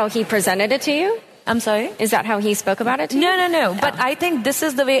how he presented it to you? I'm sorry? Is that how he spoke about it to you? No. But I think this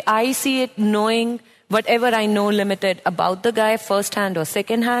is the way I see it, knowing whatever I know limited about the guy, firsthand or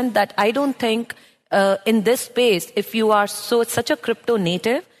secondhand, that I don't think in this space, if you are such a crypto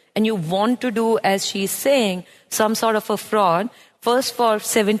native and you want to do, as she's saying, some sort of a fraud, first for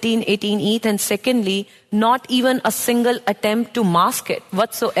 17, 18 ETH, and secondly, not even a single attempt to mask it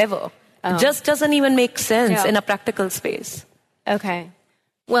whatsoever. Just doesn't even make sense in a practical space. Okay.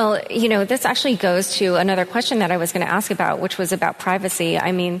 Well, this actually goes to another question that I was going to ask about, which was about privacy.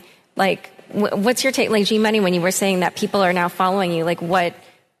 I mean, like, what's your take, like G-Money, when you were saying that people are now following you? Like, what,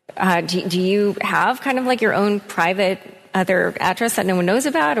 do you have kind of like your own private other address that no one knows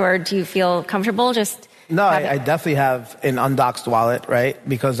about, or do you feel comfortable just... No, I definitely have an undoxed wallet, right?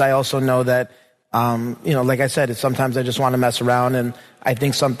 Because I also know that, like I said, sometimes I just want to mess around, and I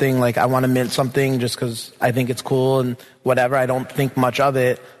think something like I want to mint something just because I think it's cool and whatever. I don't think much of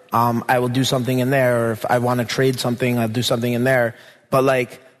it. I will do something in there, or if I want to trade something, I'll do something in there. But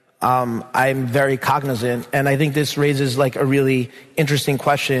like, I'm very cognizant, and I think this raises like a really interesting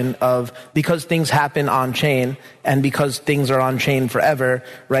question of, because things happen on chain and because things are on chain forever,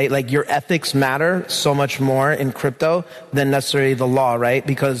 right? Like, your ethics matter so much more in crypto than necessarily the law, right?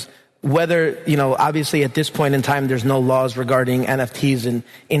 Because whether, obviously at this point in time, there's no laws regarding NFTs and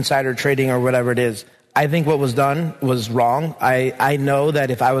insider trading or whatever it is. I think what was done was wrong. I know that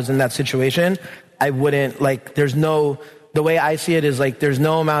if I was in that situation, I wouldn't, like, the way I see it is like, there's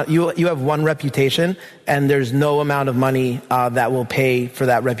no amount, you have one reputation, and there's no amount of money that will pay for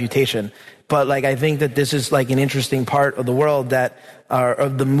that reputation. But like, I think that this is like an interesting part of the world that,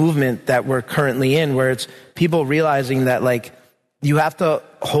 of the movement that we're currently in, where it's people realizing that like, you have to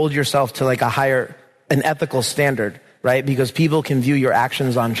hold yourself to like an ethical standard, right? Because people can view your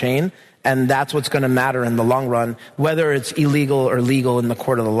actions on chain, and that's what's going to matter in the long run, whether it's illegal or legal in the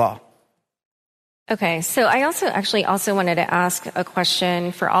court of the law. Okay, so I also wanted to ask a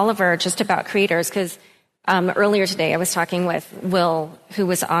question for Oliver just about creators, because earlier today I was talking with Will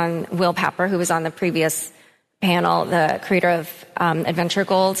Papper, who was on the previous panel, the creator of Adventure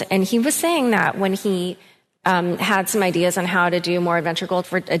Gold, and he was saying that when he had some ideas on how to do more Adventure Gold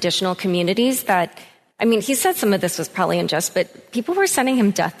for additional communities, that, I mean, he said some of this was probably unjust, but people were sending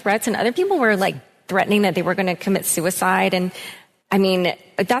him death threats, and other people were like threatening that they were going to commit suicide. And I mean,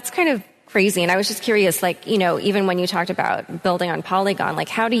 that's kind of crazy. And I was just curious, like, even when you talked about building on Polygon, like,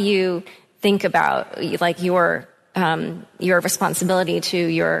 how do you think about like your responsibility to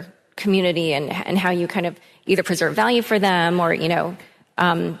your community and how you kind of either preserve value for them, or,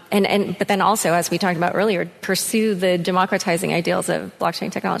 but then also, as we talked about earlier, pursue the democratizing ideals of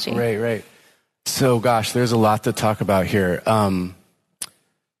blockchain technology. Right. So, gosh, there's a lot to talk about here.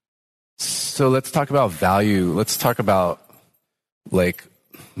 So let's talk about value. Let's talk about, like,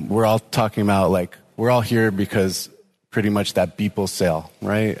 we're all talking about, like, we're all here because pretty much that Beeple sale,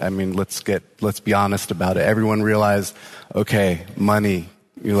 right? I mean, let's be honest about it. Everyone realized, okay, money,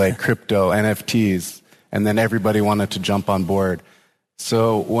 like crypto, NFTs, and then everybody wanted to jump on board.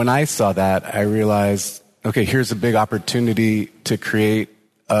 So when I saw that, I realized, okay, here's a big opportunity to create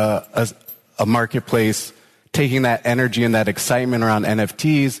a marketplace, taking that energy and that excitement around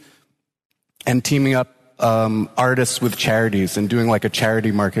NFTs and teaming up artists with charities and doing like a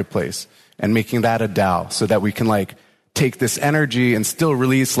charity marketplace and making that a DAO, so that we can like take this energy and still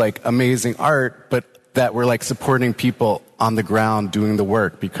release like amazing art, but that we're like supporting people on the ground doing the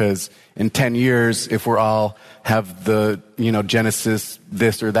work. Because in 10 years, if we're all have the, Genesis,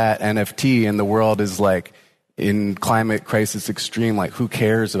 this or that NFT, and the world is like in climate crisis extreme, like who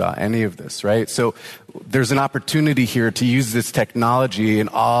cares about any of this, right? So there's an opportunity here to use this technology and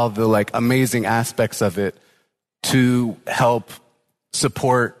all the like amazing aspects of it to help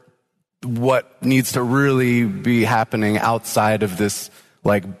support what needs to really be happening outside of this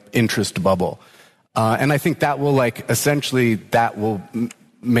like interest bubble. And I think that will like essentially that will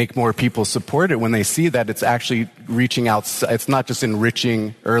make more people support it when they see that it's actually reaching out. It's not just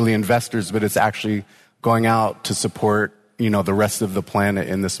enriching early investors, but it's actually going out to support, the rest of the planet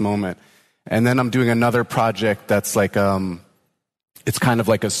in this moment. And then I'm doing another project that's like, it's kind of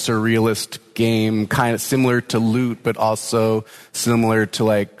like a surrealist game, kind of similar to Loot, but also similar to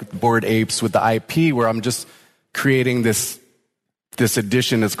like Bored Apes with the IP, where I'm just creating this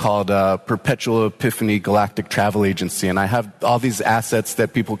edition is called Perpetual Epiphany Galactic Travel Agency. And I have all these assets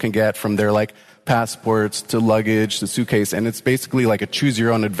that people can get, from their like passports to luggage to suitcase. And it's basically like a choose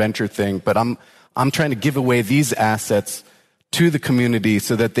your own adventure thing. But I'm trying to give away these assets to the community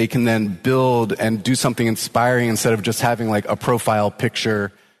so that they can then build and do something inspiring instead of just having like a profile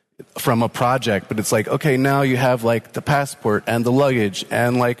picture from a project, but it's like, okay, now you have like the passport and the luggage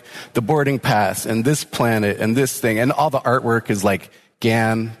and like the boarding pass and this planet and this thing, and all the artwork is like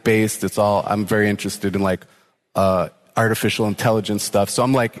GAN based. It's all, I'm very interested in like artificial intelligence stuff. So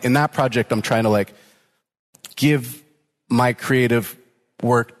I'm like, in that project, I'm trying to like give my creative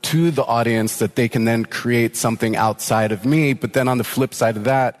work to the audience that they can then create something outside of me. But then on the flip side of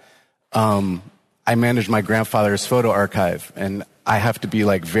that, I manage my grandfather's photo archive, and I have to be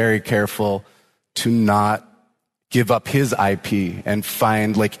like very careful to not give up his IP and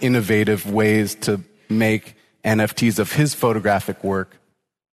find like innovative ways to make NFTs of his photographic work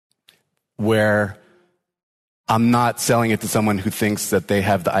where I'm not selling it to someone who thinks that they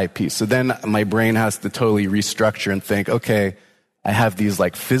have the IP. So then my brain has to totally restructure and think, okay, I have these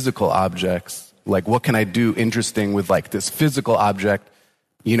like physical objects. Like, what can I do interesting with like this physical object?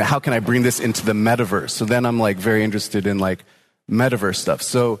 You know, how can I bring this into the metaverse? So then I'm like very interested in like metaverse stuff.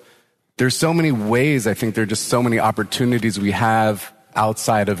 So there's so many ways. I think there are just so many opportunities we have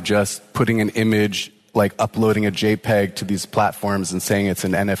outside of just putting an image, like uploading a JPEG to these platforms and saying it's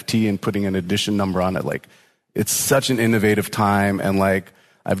an NFT and putting an edition number on it. Like, it's such an innovative time, and like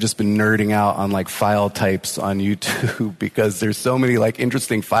I've just been nerding out on like file types on YouTube because there's so many like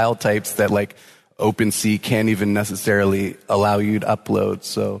interesting file types that like OpenSea can't even necessarily allow you to upload.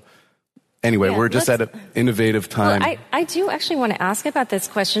 So anyway, we're just at an innovative time. Well, I do actually want to ask about this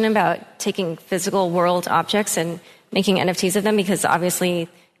question about taking physical world objects and making NFTs of them, because obviously,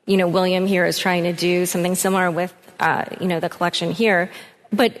 you know, William here is trying to do something similar with, you know, the collection here.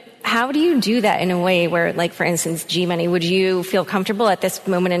 But how do you do that in a way where, like, for instance, G-Money, would you feel comfortable at this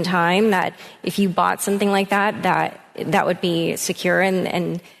moment in time that if you bought something like that, that would be secure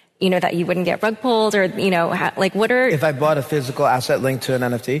and you know, that you wouldn't get rug pulled, or, you know, like, what are... If I bought a physical asset linked to an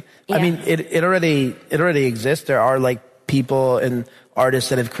NFT? Yeah. I mean, it already exists. There are like people and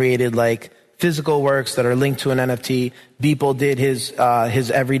artists that have created like physical works that are linked to an NFT. Beeple did his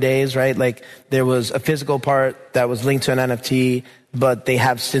everydays, right? Like, there was a physical part that was linked to an NFT, but they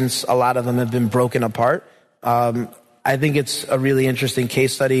have since, a lot of them have been broken apart. I think it's a really interesting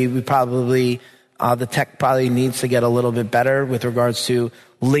case study. We probably, the tech probably needs to get a little bit better with regards to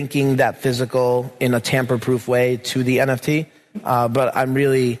linking that physical in a tamper-proof way to the NFT. But I'm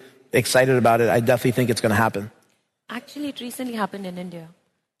really excited about it. I definitely think it's going to happen. Actually, it recently happened in India.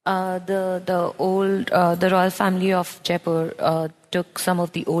 The royal family of Jaipur took some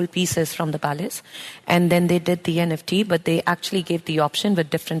of the old pieces from the palace, and then they did the NFT, but they actually gave the option with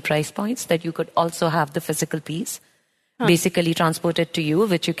different price points that you could also have the physical piece basically transported to you,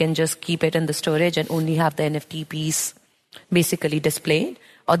 which you can just keep it in the storage and only have the NFT piece basically displayed,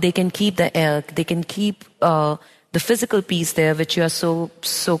 or they can keep the physical piece there, which you are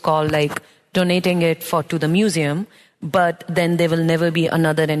so-called like donating it to the museum. But then there will never be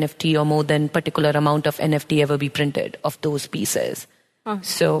another NFT or more than particular amount of NFT ever be printed of those pieces.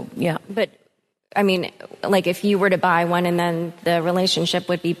 So, yeah. But, I mean, like, if you were to buy one and then the relationship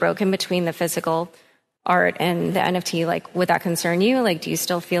would be broken between the physical art and the NFT, like, would that concern you? Like, do you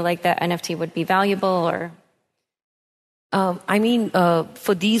still feel like the NFT would be valuable, or... I mean,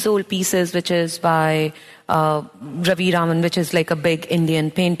 for these old pieces, which is by Ravi Raman, which is like a big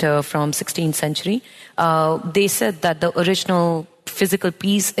Indian painter from 16th century, they said that the original physical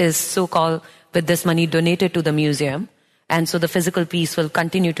piece is so-called with this money donated to the museum. And so the physical piece will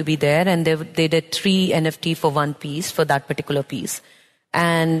continue to be there. And they did 3 NFT for 1 piece for that particular piece.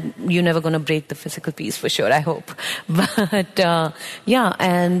 And you're never going to break the physical piece for sure, I hope. But, yeah,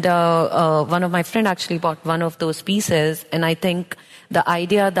 and one of my friends actually bought one of those pieces, and I think the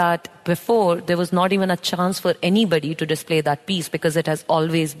idea that before there was not even a chance for anybody to display that piece because it has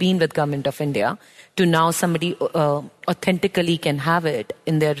always been with Government of India, to now somebody authentically can have it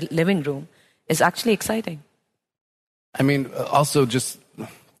in their living room is actually exciting. I mean, also just...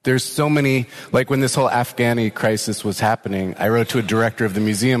 There's so many, like when this whole Afghani crisis was happening, I wrote to a director of the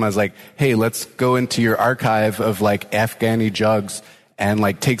museum. I was like, hey, let's go into your archive of like Afghani jugs and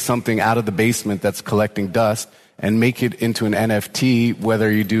like take something out of the basement that's collecting dust and make it into an NFT,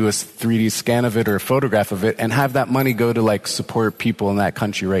 whether you do a 3D scan of it or a photograph of it, and have that money go to like support people in that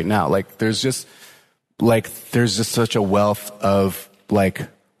country right now. Like there's just such a wealth of like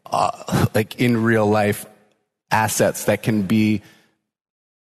in real life assets that can be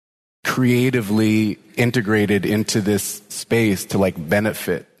creatively integrated into this space to like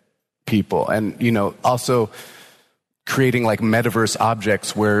benefit people. And, you know, also creating like metaverse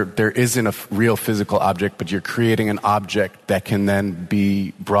objects where there isn't a real physical object, but you're creating an object that can then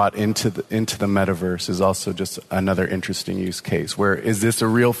be brought into the metaverse is also just another interesting use case. Where is this a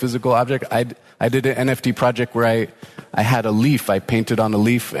real physical object? I did an NFT project where I had a leaf. I painted on a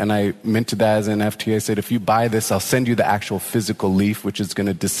leaf and I minted that as an NFT. I said, if you buy this, I'll send you the actual physical leaf, which is going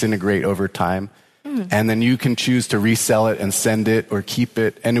to disintegrate over time. And then you can choose to resell it and send it or keep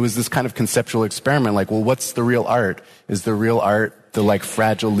it. And it was this kind of conceptual experiment, like, well, what's the real art? Is the real art the like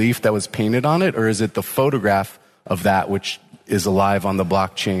fragile leaf that was painted on it? Or is it the photograph of that which is alive on the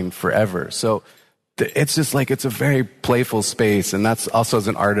blockchain forever? So it's just like, it's a very playful space. And that's also, as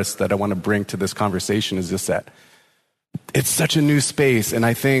an artist, that I want to bring to this conversation, is just that it's such a new space. And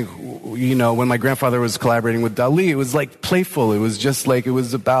I think, you know, when my grandfather was collaborating with Dali, it was like playful. It was just like, it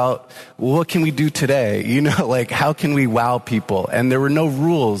was about, well, what can we do today? You know, like, how can we wow people? And there were no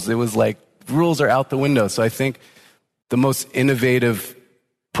rules. It was like, rules are out the window. So I think the most innovative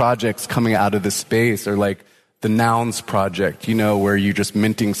projects coming out of this space are like the Nouns project, you know, where you're just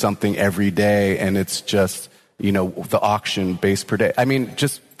minting something every day and it's just, you know, the auction base per day. I mean,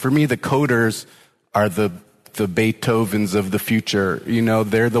 just for me, the coders are the Beethovens of the future. You know,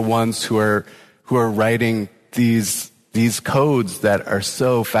 they're the ones who are writing these codes that are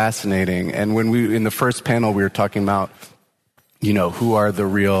so fascinating. And when in the first panel, we were talking about, you know, who are the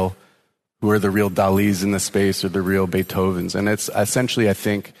real Dalis in the space, or the real Beethovens. And it's essentially, I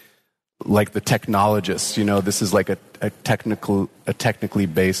think, like the technologists. You know, this is like a technically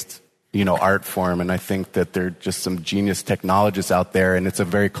based, you know, art form. And I think that there are just some genius technologists out there, and it's a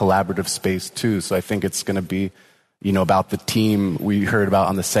very collaborative space too. So I think it's going to be, you know, about the team. We heard about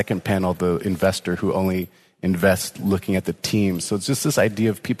on the second panel, the investor who only invests looking at the team. So it's just this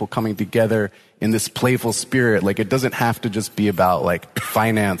idea of people coming together in this playful spirit. Like, it doesn't have to just be about like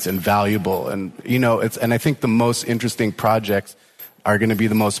finance and valuable. And, you know, and I think the most interesting projects are going to be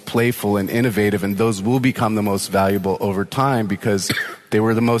the most playful and innovative, and those will become the most valuable over time because they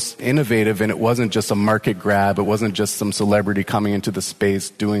were the most innovative, and it wasn't just a market grab. It wasn't just some celebrity coming into the space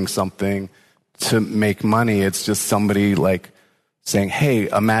doing something to make money. It's just somebody like saying, hey,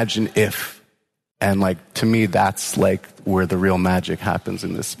 imagine if. And like, to me, that's like where the real magic happens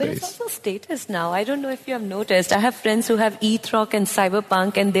in this space. But it's also status now. I don't know if you have noticed. I have friends who have ETH-Rock and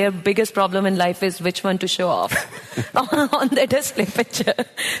Cyberpunk, and their biggest problem in life is which one to show off on their display picture.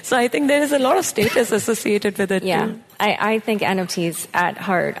 So I think there is a lot of status associated with it too. I think NFTs at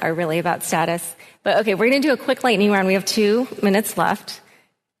heart are really about status. But okay, we're going to do a quick lightning round. We have 2 minutes left.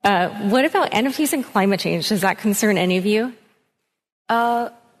 What about NFTs and climate change? Does that concern any of you?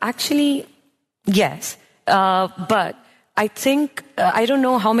 Actually, yes. But I think, I don't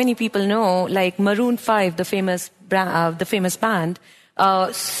know how many people know, like Maroon 5, the famous band,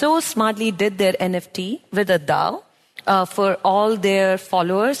 so smartly did their NFT with a DAO for all their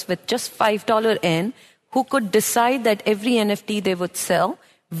followers with just $5 in, who could decide that every NFT they would sell,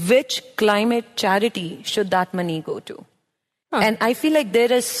 which climate charity should that money go to. And I feel like there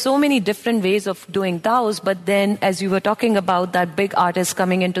is so many different ways of doing DAOs, but then as you were talking about that big artist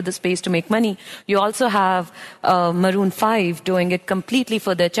coming into the space to make money, you also have Maroon 5 doing it completely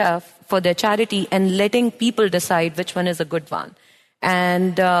for their charity and letting people decide which one is a good one.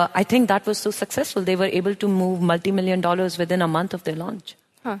 And I think that was so successful. They were able to move multi-million dollars within a month of their launch.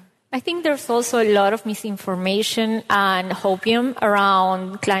 I think there's also a lot of misinformation and hopium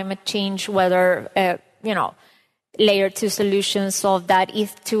around climate change, whether, layer 2 solutions solve that,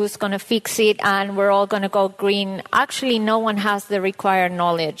 ETH2 is going to fix it, and we're all going to go green. Actually, no one has the required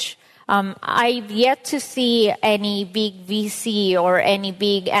knowledge. I've yet to see any big VC or any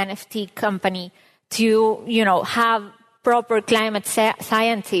big NFT company to, have proper climate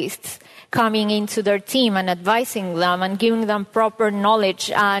scientists coming into their team and advising them and giving them proper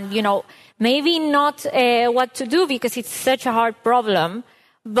knowledge and, maybe not what to do because it's such a hard problem,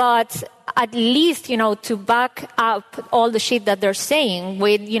 but at least, to back up all the shit that they're saying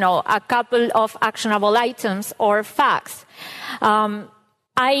with, a couple of actionable items or facts.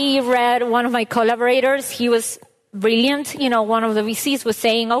 I read one of my collaborators, he was brilliant. One of the VCs was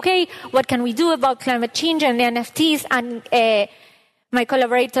saying, okay, what can we do about climate change and the NFTs? And my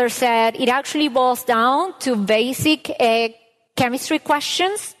collaborator said, it actually boils down to basic chemistry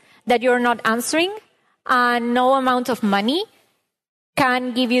questions that you're not answering, and no amount of money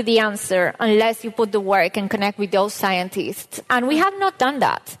can give you the answer unless you put the work and connect with those scientists. And we have not done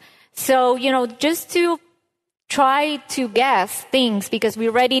that. So, just to try to guess things because we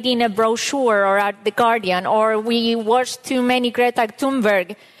read it in a brochure or at The Guardian, or we watched too many Greta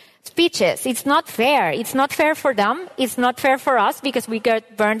Thunberg speeches. It's not fair. It's not fair for them. It's not fair for us because we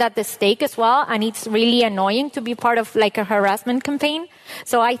get burned at the stake as well. And it's really annoying to be part of like a harassment campaign.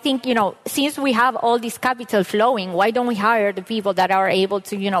 So I think, since we have all this capital flowing, why don't we hire the people that are able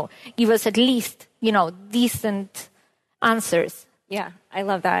to, give us at least, decent answers? Yeah, I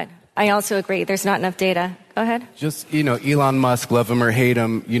love that. I also agree. There's not enough data. Go ahead. Just, Elon Musk, love him or hate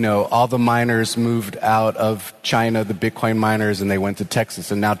him, all the miners moved out of China, the Bitcoin miners, and they went to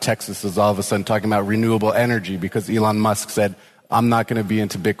Texas. And now Texas is all of a sudden talking about renewable energy because Elon Musk said, I'm not going to be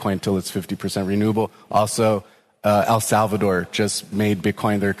into Bitcoin until it's 50% renewable. Also, El Salvador just made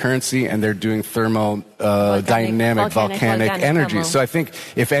Bitcoin their currency, and they're doing thermodynamic volcanic energy. So I think,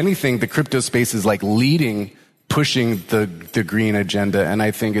 if anything, the crypto space is like pushing the green agenda, and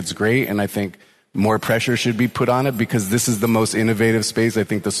I think it's great, and I think more pressure should be put on it because this is the most innovative space. I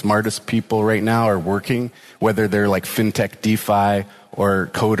think the smartest people right now are working, whether they're like fintech, DeFi, or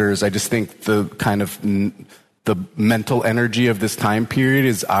coders. I just think the kind of the mental energy of this time period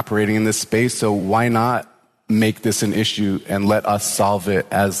is operating in this space, so why not make this an issue and let us solve it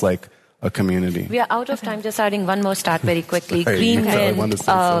as like a community. We are out of time. Just adding one more stat very quickly. Canadian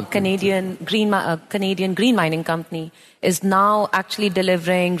green mining company is now actually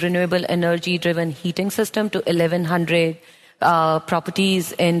delivering renewable energy-driven heating system to 1,100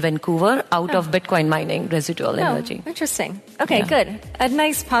 properties in Vancouver out of Bitcoin mining residual energy. Interesting. Okay, good. A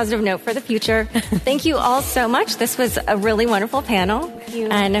nice positive note for the future. Thank you all so much. This was a really wonderful panel.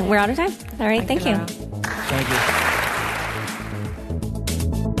 And we're out of time. All right, thank you. Thank you.